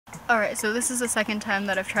Alright, so this is the second time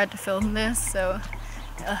that I've tried to film this, so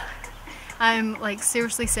I'm like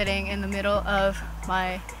seriously sitting in the middle of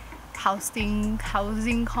my housing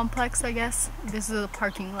complex, I guess. This is a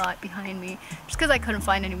parking lot behind me, just because I couldn't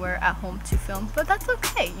find anywhere at home to film, but that's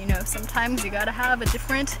okay, you know, sometimes you gotta have a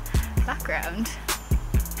different background.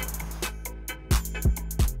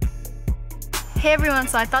 Hey everyone,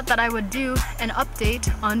 so I thought that I would do an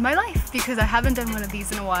update on my life because I haven't done one of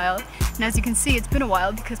these in a while, and as you can see, it's been a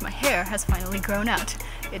while because my hair has finally grown out.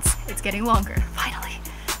 It's getting longer, finally.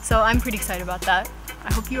 So I'm pretty excited about that.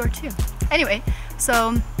 I hope you are too. Anyway,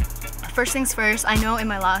 so first things first, I know in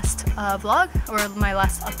my last vlog, or my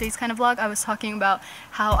last updates kind of vlog, I was talking about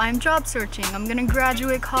how I'm job searching. I'm gonna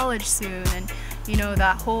graduate college soon, and you know,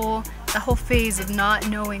 that whole phase of not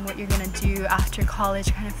knowing what you're gonna do after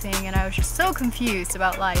college kind of thing, and I was just so confused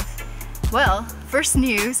about life. Well, first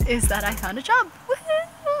news is that I found a job. Woohoo!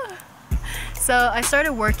 So I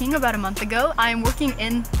started working about a month ago. I am working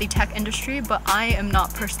in the tech industry, but I am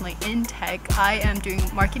not personally in tech. I am doing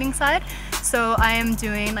marketing side. So I am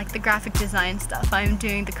doing like the graphic design stuff. I'm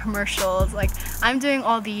doing the commercials, like I'm doing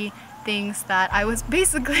all the things that I was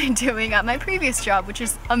basically doing at my previous job, which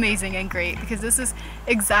is amazing and great because this is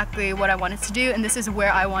exactly what I wanted to do and this is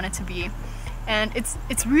where I wanted to be. And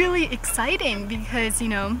it's really exciting because, you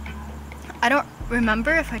know, I don't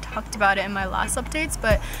remember if I talked about it in my last updates,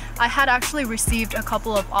 but I had actually received a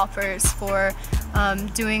couple of offers for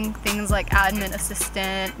doing things like admin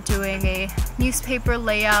assistant, doing a newspaper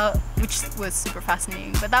layout, which was super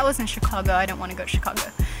fascinating, but that was in Chicago. I didn't want to go to Chicago.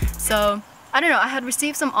 So I don't know, I had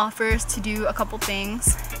received some offers to do a couple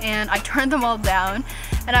things and I turned them all down,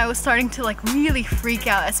 and I was starting to like really freak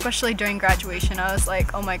out, especially during graduation. I was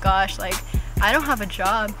like, oh my gosh, like I don't have a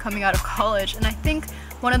job coming out of college. And I think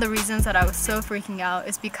one of the reasons that I was so freaking out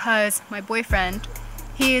is because my boyfriend,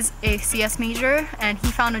 he is a CS major and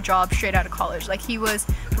he found a job straight out of college. Like he was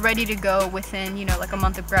ready to go within, you know, like a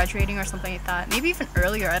month of graduating or something like that. Maybe even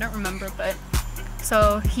earlier, I don't remember, but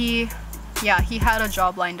so he had a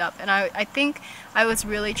job lined up, and I think I was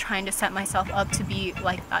really trying to set myself up to be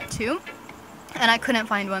like that too, and I couldn't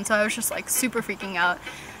find one, so I was just like super freaking out.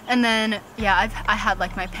 And then I had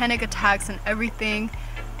like my panic attacks and everything.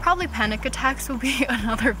 Probably panic attacks will be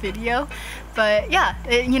another video, but yeah,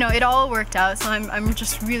 you know, it all worked out, so I'm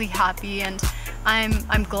just really happy, and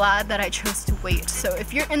I'm glad that I chose to wait. So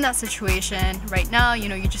if you're in that situation right now, you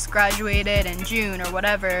know, you just graduated in June or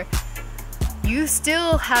whatever, you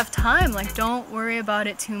still have time. Like, don't worry about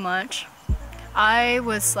it too much. I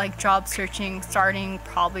was like job searching starting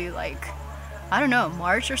probably like, I don't know,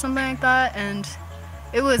 March or something like that, and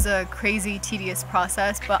it was a crazy tedious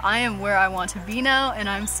process, but I am where I want to be now, and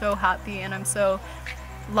I'm so happy and I'm so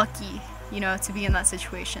lucky, you know, to be in that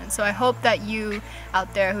situation. So I hope that you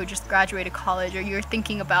out there who just graduated college or you're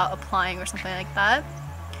thinking about applying or something like that,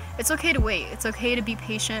 it's okay to wait. It's okay to be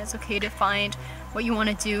patient. It's okay to find what you want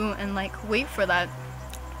to do and like wait for that.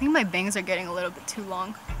 I think my bangs are getting a little bit too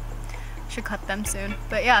long. Should cut them soon.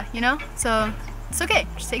 But yeah, you know, so it's okay.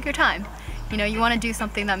 Just take your time. You know, you want to do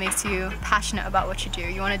something that makes you passionate about what you do.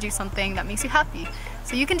 You want to do something that makes you happy.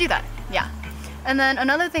 So you can do that. Yeah. And then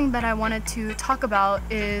another thing that I wanted to talk about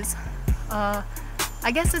is,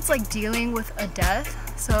 I guess it's like dealing with a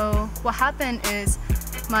death. So what happened is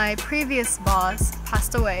my previous boss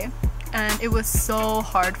passed away, and it was so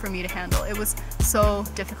hard for me to handle. It was so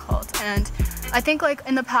difficult. And I think like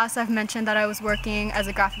in the past I've mentioned that I was working as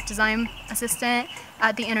a graphic design assistant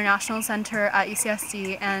at the International Center at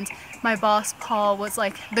UCSD, and my boss Paul was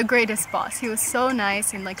like the greatest boss. He was so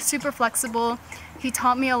nice and like super flexible. He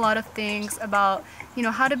taught me a lot of things about, you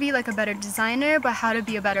know, how to be like a better designer, but how to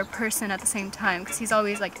be a better person at the same time, because he's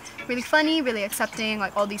always like really funny, really accepting,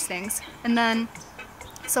 like all these things. And then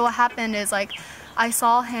so what happened is like I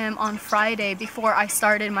saw him on Friday before I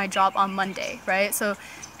started my job on Monday, right? So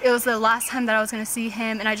it was the last time that I was going to see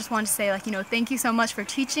him, and I just wanted to say like, you know, thank you so much for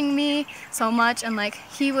teaching me so much. And like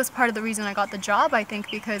he was part of the reason I got the job, I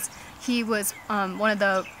think, because he was one of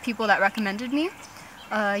the people that recommended me.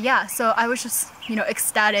 Yeah, so I was just, you know,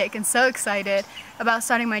 ecstatic and so excited about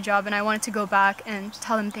starting my job, and I wanted to go back and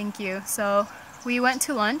tell him thank you. So we went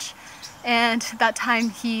to lunch, and that time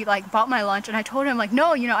he like bought my lunch, and I told him like,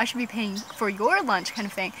 no, you know, I should be paying for your lunch kind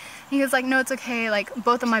of thing. And he was like, no, it's okay. Like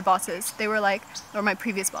both of my bosses, they were like, or my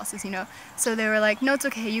previous bosses, you know, so they were like, no, it's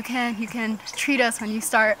okay, you can treat us when you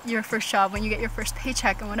start your first job, when you get your first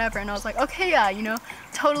paycheck and whatever. And I was like, okay, yeah, you know,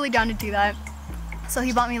 totally down to do that. So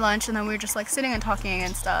he bought me lunch, and then we were just like sitting and talking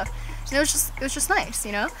and stuff, and it was just nice,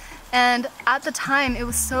 you know. And at the time it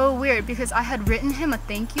was so weird because I had written him a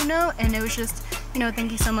thank you note, and it was just, you know,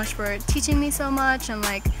 thank you so much for teaching me so much, and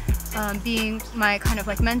like being my kind of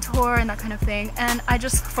like mentor and that kind of thing, and I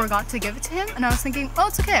just forgot to give it to him. And I was thinking, oh,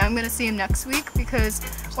 it's okay, I'm gonna see him next week because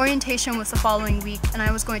orientation was the following week and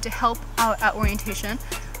I was going to help out at orientation.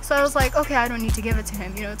 So I was like, okay, I don't need to give it to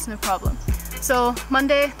him, you know, it's no problem. So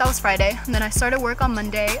Monday, that was Friday, and then I started work on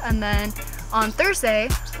Monday, and then on Thursday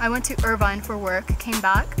I went to Irvine for work, came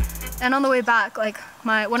back, and on the way back, like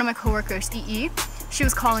one of my coworkers, EE, she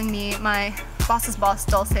was calling me, my boss's boss,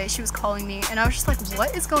 Dulce, she was calling me, and I was just like,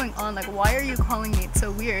 what is going on? Like, why are you calling me? It's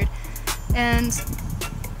so weird. And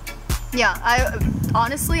yeah,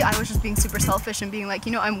 honestly, I was just being super selfish and being like,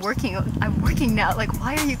 you know, I'm working now, like,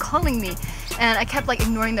 why are you calling me? And I kept like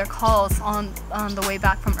ignoring their calls on the way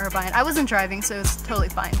back from Irvine. I wasn't driving, so it was totally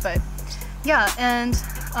fine, but yeah. And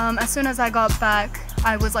as soon as I got back,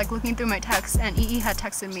 I was like looking through my texts, and EE had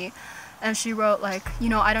texted me, and she wrote like, you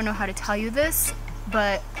know, I don't know how to tell you this,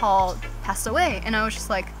 but Paul passed away. And I was just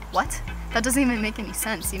like, what? That doesn't even make any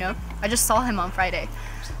sense, you know? I just saw him on Friday.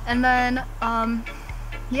 And then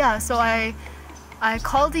yeah, so I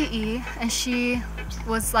called EE, and she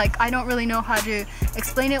was like, I don't really know how to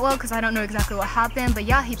explain it well because I don't know exactly what happened, but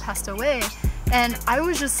yeah, he passed away. And I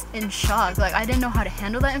was just in shock, like I didn't know how to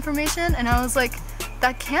handle that information, and I was like,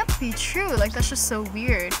 that can't be true, like that's just so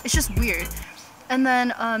weird. It's just weird. And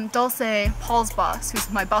then Dulce, Paul's boss, who's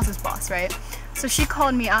my boss's boss, right? So she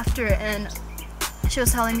called me after, and she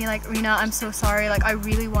was telling me like, Rina, I'm so sorry, like I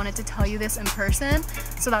really wanted to tell you this in person,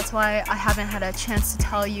 so that's why I haven't had a chance to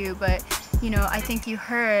tell you, but you know, I think you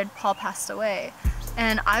heard Paul passed away.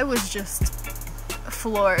 And I was just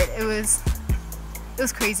floored. It was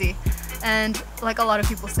crazy. And like a lot of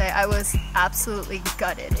people say, I was absolutely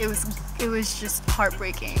gutted. It was just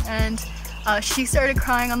heartbreaking. And she started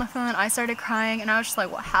crying on the phone, I started crying, and I was just like,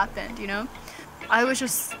 what happened, you know?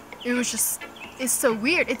 It's so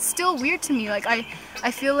weird. It's still weird to me. Like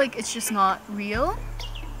I feel like it's just not real.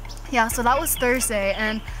 Yeah, so that was Thursday,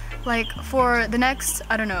 and like for the next,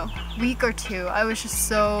 I don't know, week or two, I was just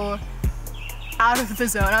so out of the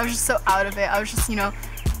zone. I was just so out of it. I was just, you know,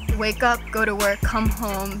 wake up, go to work, come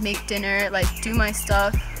home, make dinner, like do my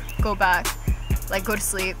stuff, go back, like go to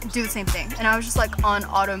sleep, do the same thing. And I was just like on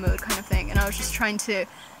auto mode kind of thing, and I was just trying to,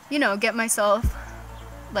 you know, get myself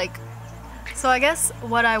like. So I guess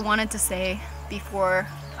what I wanted to say before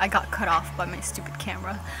I got cut off by my stupid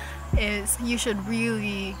camera is you should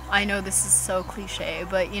really, I know this is so cliche,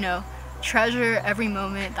 but you know, treasure every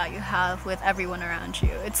moment that you have with everyone around you.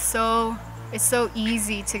 It's so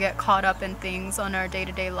easy to get caught up in things on our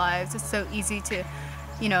day-to-day lives. It's so easy to,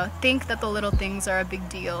 you know, think that the little things are a big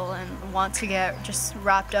deal and want to get just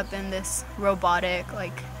wrapped up in this robotic,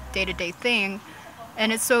 like, day-to-day thing.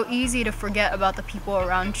 And it's so easy to forget about the people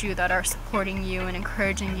around you that are supporting you and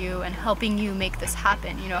encouraging you and helping you make this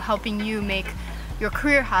happen, you know, helping you make your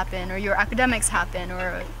career happen or your academics happen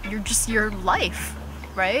or your life,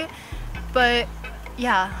 right? But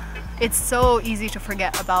yeah, it's so easy to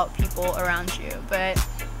forget about people around you, but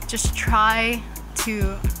just try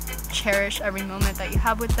to cherish every moment that you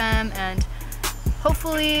have with them, and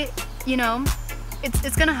hopefully, you know,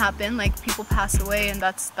 it's gonna happen. Like, people pass away, and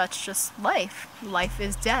that's just life. Life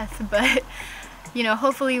is death. But you know,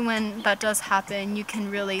 hopefully when that does happen, you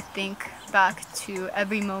can really think back to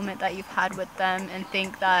every moment that you've had with them and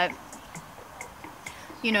think that,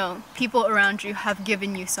 you know, people around you have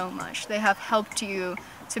given you so much. They have helped you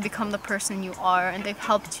to become the person you are, and they've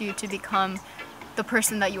helped you to become the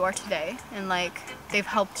person that you are today. And like, they've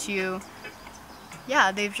helped you,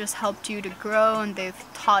 yeah, they've just helped you to grow, and they've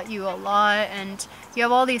taught you a lot, and you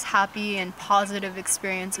have all these happy and positive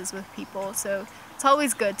experiences with people. So it's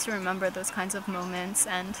always good to remember those kinds of moments.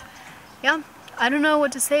 And yeah, I don't know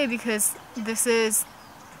what to say, because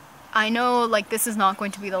I know like this is not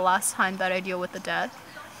going to be the last time that I deal with the death,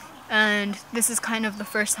 and this is kind of the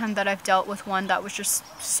first time that I've dealt with one that was just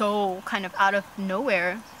so kind of out of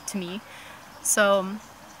nowhere to me. So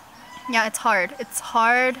yeah, it's hard.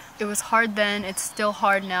 It was hard then, it's still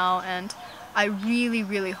hard now, and I really,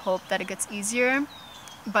 really hope that it gets easier,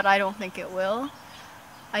 but I don't think it will.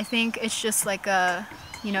 I think it's just like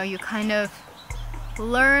you know, you kind of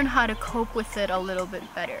learn how to cope with it a little bit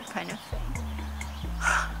better kind of thing.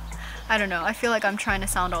 I don't know, I feel like I'm trying to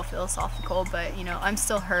sound all philosophical, but you know, I'm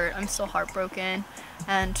still hurt, I'm still heartbroken,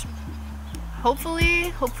 and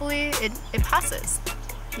hopefully it passes.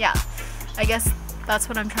 Yeah, I guess that's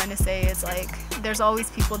what I'm trying to say, is like, there's always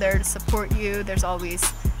people there to support you. There's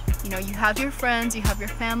always, you know, you have your friends, you have your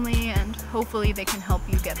family, and hopefully they can help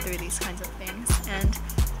you get through these kinds of things. And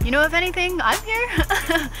you know, if anything, I'm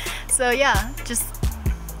here. So yeah, just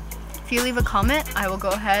if you leave a comment, I will go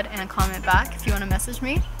ahead and comment back. If you want to message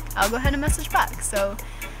me, I'll go ahead and message back. So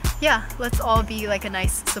yeah, let's all be like a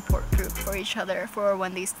nice support group for each other for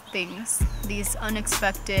when these things, these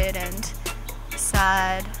unexpected and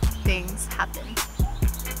sad things happen.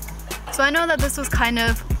 So I know that this was kind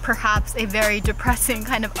of perhaps a very depressing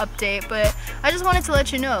kind of update, but I just wanted to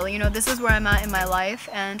let you know, this is where I'm at in my life,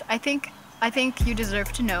 and I think you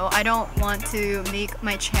deserve to know. I don't want to make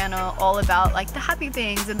my channel all about like the happy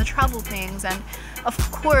things and the travel things, and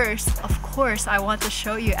of course I want to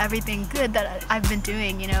show you everything good that I've been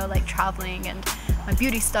doing, like traveling and my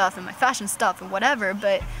beauty stuff and my fashion stuff and whatever,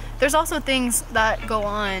 but there's also things that go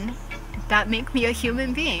on that make me a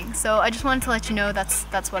human being. So I just wanted to let you know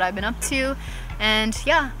that's what I've been up to. And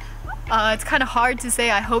yeah, it's kind of hard to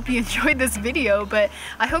say I hope you enjoyed this video, but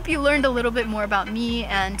I hope you learned a little bit more about me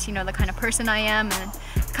and the kind of person I am and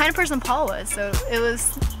the kind of person Paul was. So it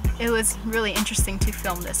was really interesting to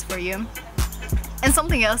film this for you. And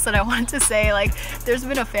something else that I wanted to say, like, there's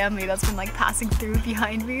been a family that's been like passing through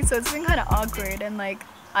behind me, so it's been kind of awkward, and like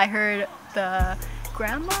I heard the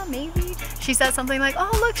grandma, maybe, she said something like,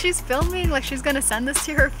 oh look, she's filming, like she's gonna send this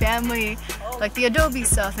to her family, like the Adobe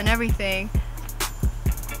stuff and everything.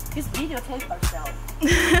 This videotape herself.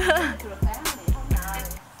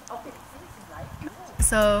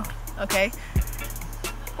 So, okay.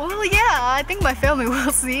 Well, yeah, I think my family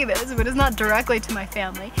will see this, but it's not directly to my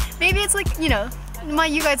family. Maybe it's like, you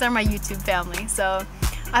guys are my YouTube family, so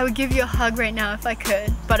I would give you a hug right now if I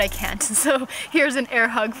could, but I can't. So here's an air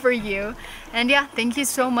hug for you. And yeah, thank you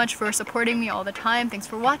so much for supporting me all the time. Thanks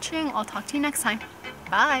for watching. I'll talk to you next time.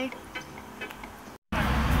 Bye.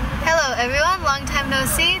 Hello everyone, long time no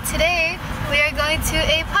see. Today we are going to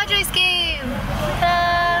a Padres game.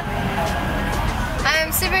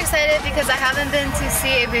 I'm super excited because I haven't been to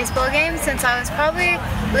see a baseball game since I was probably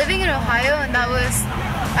living in Ohio, and that was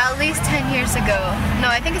at least 10 years ago. No,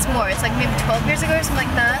 I think it's more. It's like maybe 12 years ago or something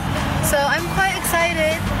like that. So I'm quite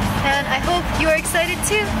excited, and I hope you are excited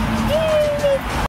too. Yay!